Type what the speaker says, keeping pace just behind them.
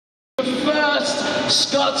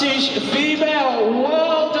Scottish female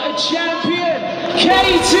world champion,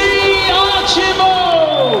 Katie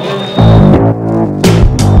Archibald!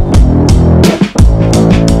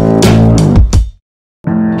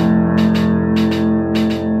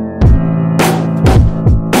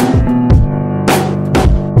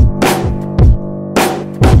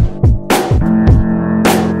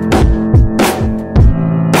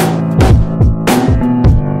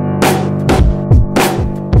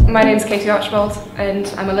 My name is Katie Archibald and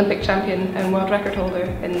I'm Olympic champion and world record holder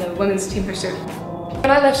in the women's team pursuit.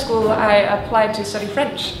 When I left school, I applied to study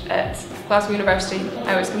French at Glasgow University.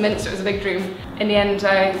 I was convinced it was a big dream. In the end,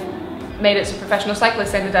 I made it as a professional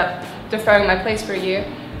cyclist, ended up deferring my place for a year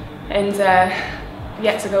and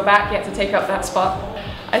yet to go back, yet to take up that spot.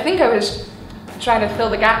 I think I was trying to fill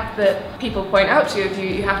the gap that people point out to you.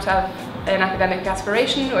 You have to have an academic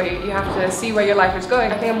aspiration, or you have to see where your life is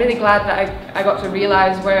going. I think I'm really glad that I got to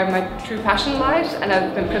realise where my true passion lies, and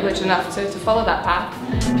I've been privileged enough to follow that path.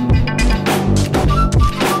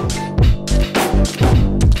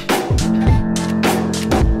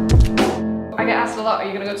 I get asked a lot, are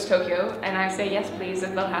you going to go to Tokyo? And I say yes please,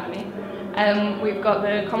 if they'll have me. We've got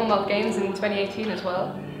the Commonwealth Games in 2018 as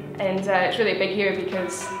well, and it's really a big year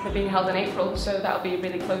because they're being held in April, so that'll be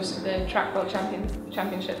really close to the Track World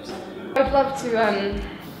Championships. I would love to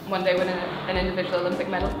one day win an individual Olympic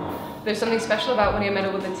medal. There's something special about winning a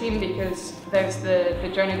medal with a team because there's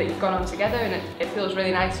the journey that you've gone on together, and it feels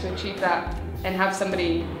really nice to achieve that and have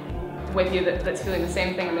somebody with you that's feeling the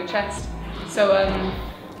same thing in their chest. So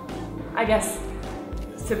I guess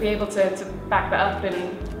to be able to back that up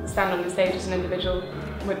and stand on the stage as an individual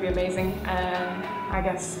would be amazing. I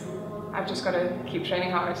guess I've just got to keep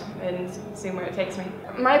training hard and seeing where it takes me.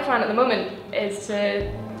 My plan at the moment is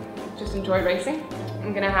to just enjoy racing.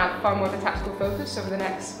 I'm going to have far more of a tactical focus over the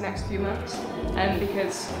next few months,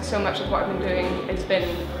 because so much of what I've been doing has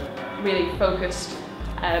been really focused,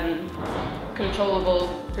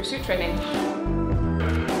 controllable pursuit training.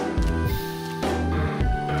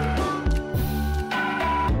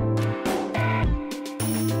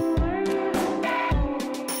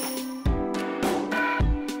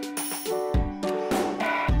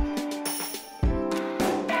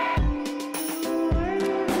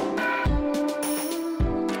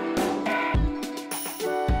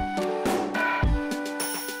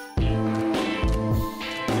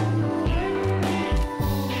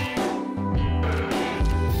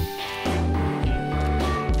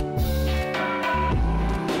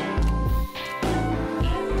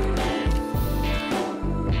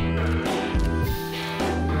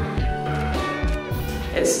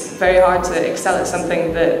 It's very hard to excel at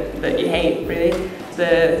something that you hate, really.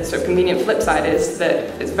 The sort of convenient flip side is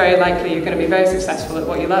that it's very likely you're going to be very successful at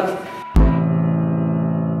what you love.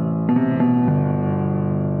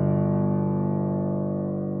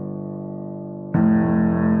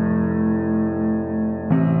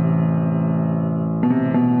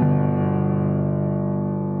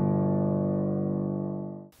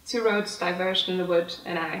 Two roads diverged in the wood,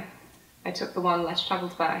 and I took the one less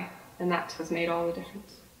travelled by, and that has made all the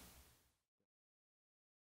difference.